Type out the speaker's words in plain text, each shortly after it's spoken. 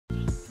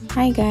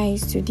Hi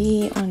guys,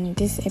 today on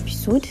this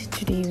episode,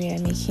 we are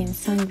making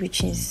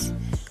sandwiches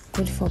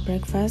good for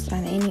breakfast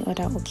and any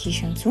other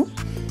occasion too.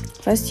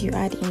 First, you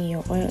add in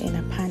your oil in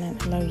a pan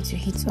and allow it to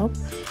heat up.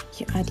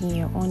 You add in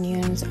your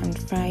onions and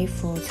fry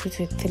for 2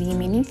 to 3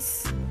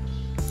 minutes.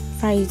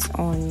 Fry it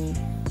on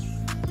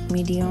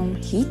medium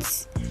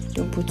heat,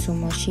 don't put too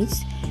much heat.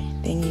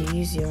 Then you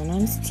use your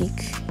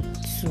non-stick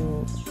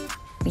to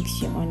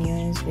mix your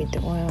onions with the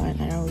oil and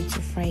allow it to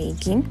fry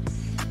again.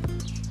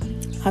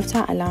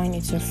 After allowing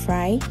it to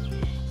fry,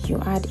 you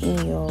add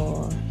in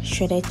your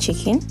shredded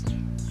chicken.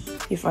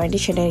 You've already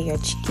shredded your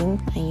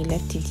chicken and you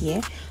left it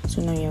here,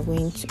 so now you're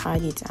going to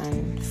add it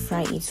and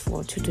fry it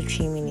for 2 to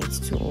 3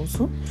 minutes too.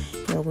 Also,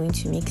 you're going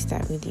to mix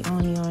that with the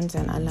onions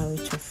and allow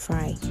it to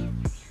fry.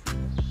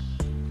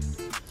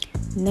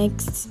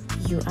 Next,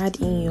 you add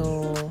in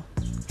your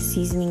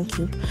seasoning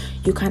cube.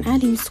 You can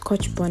add in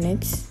scotch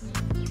bonnet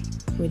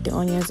with the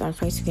onions and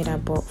fry together,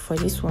 but for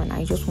this one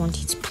I just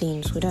want it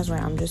plain, so that's why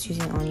I'm just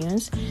using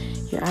onions.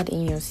 You add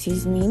in your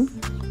seasoning,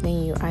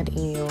 then you add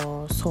in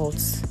your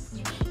salt.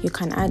 You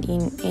can add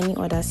in any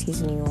other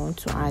seasoning you want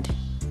to add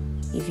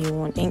if you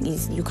want, and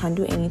you can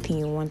do anything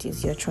you want,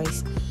 it's your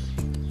choice.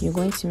 You're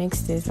going to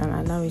mix this and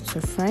allow it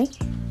to fry.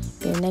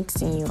 The next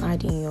thing, you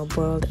add in your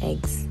boiled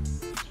eggs.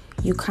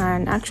 You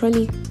can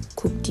actually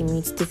cook the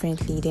meat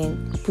differently,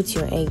 then put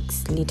your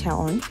eggs later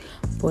on,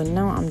 but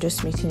now I'm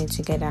just mixing it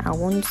together.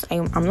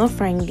 I'm not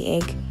frying the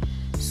egg,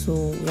 so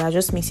we are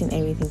just mixing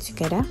everything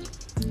together.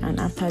 And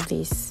after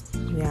this,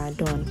 we are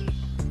done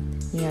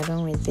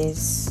with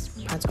this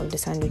part of the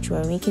sandwich. We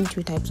are making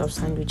 2 types of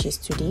sandwiches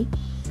today,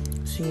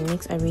 so you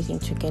mix everything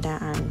together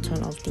and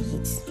turn off the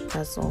heat.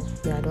 That's all.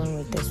 We are done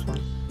with this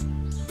one.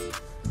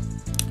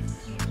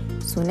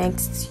 So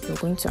next, you're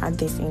going to add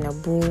this in a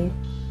bowl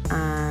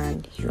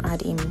and you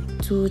add in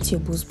 2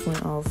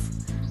 tablespoons of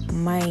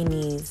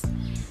mayonnaise,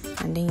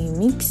 and then you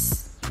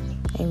mix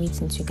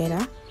everything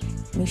together.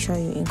 Make sure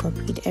you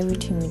incorporate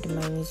everything with the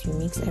mayonnaise. You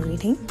mix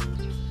everything,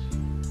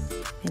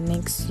 and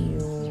next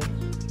you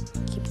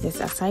keep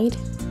this aside.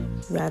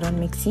 We are done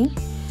mixing.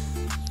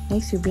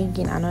 Next, you bring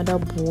in another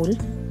bowl,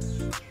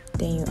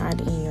 then you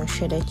add in your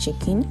shredded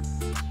chicken.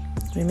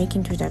 We're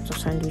making 2 types of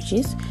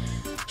sandwiches.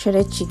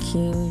 Shredded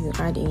chicken, you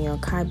add in your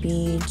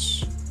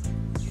cabbage,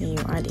 then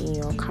you add in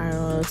your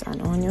carrots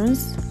and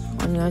onions.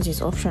 Onions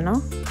is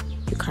optional,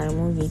 you can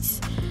remove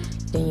it.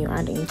 Then you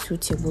add in 2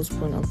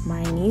 tablespoons of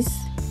mayonnaise.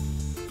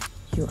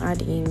 You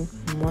add in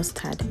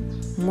mustard.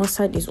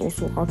 Mustard is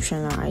also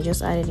optional, I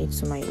just added it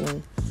to my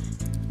own.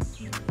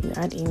 You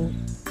add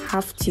in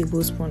half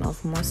tablespoon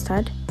of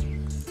mustard.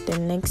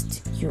 Then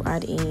next, you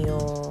add in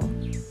your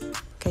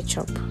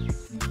ketchup.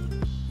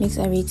 Mix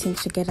everything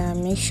together.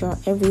 Make sure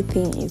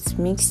everything is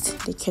mixed,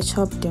 the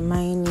ketchup, the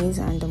mayonnaise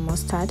and the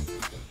mustard.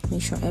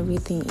 Make sure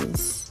everything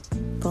is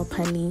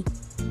properly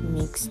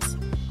mixed.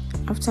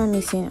 After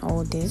mixing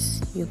all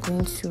this, you're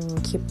going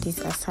to keep this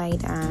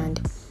aside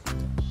and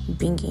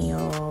bring in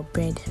your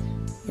bread.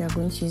 You are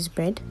going to use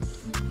bread.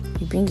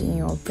 You bring in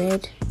your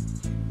bread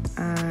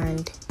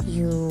and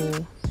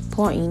you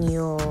pour in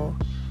your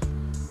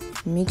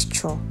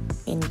mixture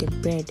in the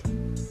bread.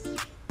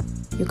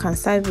 You can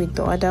start with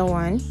the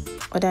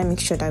other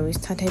mixture that we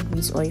started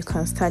with, or you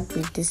can start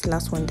with this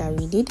last one that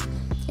we did.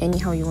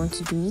 Anyhow you want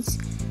to do it,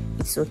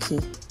 it's okay.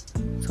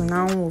 So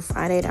now we've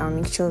added our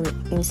mixture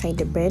inside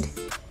the bread.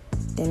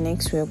 Then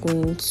next, we are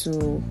going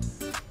to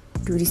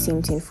do the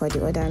same thing for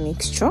the other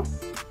mixture.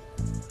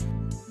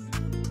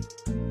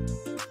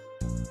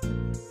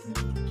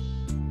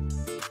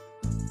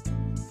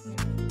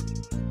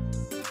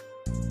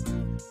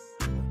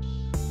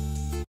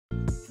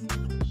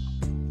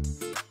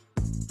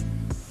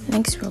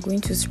 Next, we are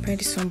going to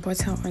spread some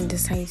butter on the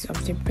sides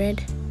of the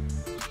bread,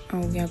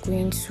 and we are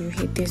going to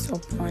heat this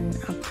up on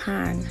a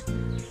pan.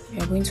 We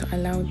are going to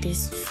allow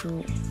this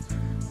to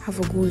have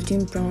a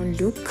golden brown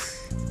look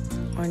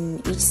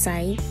on each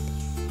side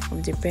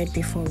of the bread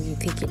before we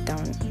take it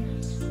down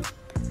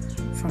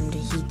from the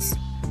heat.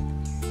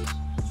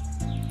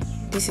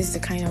 This is the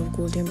kind of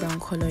golden brown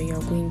color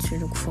you're going to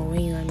look for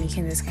when you are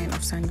making this kind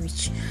of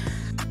sandwich.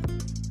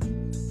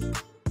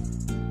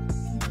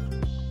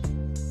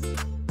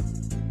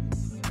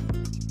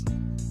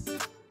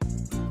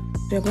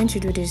 We're going to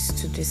do this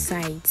to the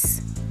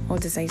sides, all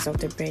the sides of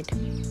the bread.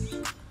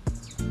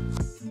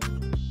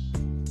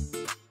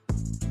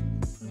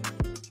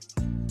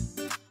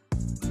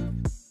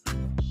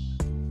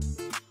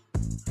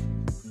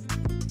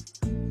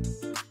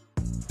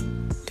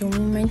 The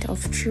moment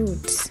of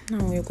truth.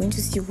 Now we're going to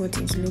see what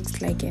it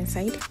looks like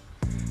inside.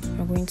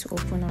 We're going to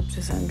open up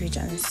the sandwich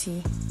and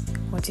see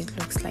what it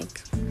looks like.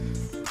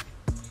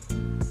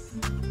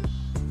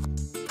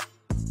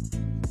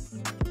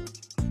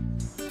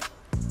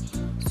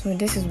 So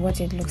this is what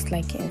it looks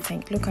like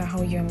inside. Look at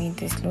how yummy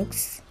this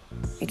looks.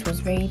 It was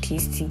very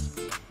tasty.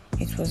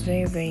 It was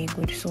very, very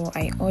good. So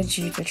I urge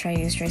you to try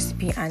this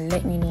recipe and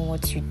let me know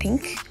what you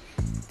think.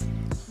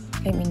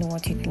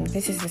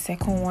 This is the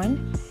second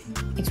one.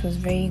 it was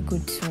very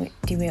good too.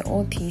 They were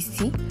all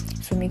tasty,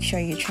 so make sure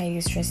you try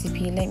this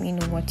recipe. Let me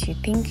know what you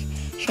think.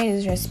 Share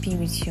this recipe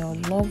with your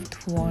loved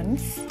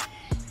ones,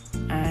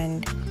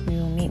 and we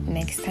will meet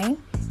next time.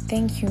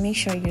 Thank you. Make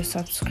sure you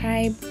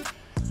subscribe,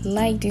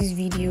 like this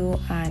video,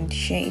 and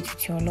share it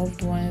with your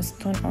loved ones.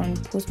 Turn on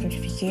post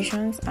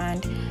notifications,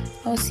 and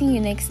I'll see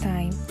you next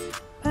time.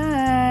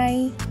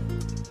 Bye.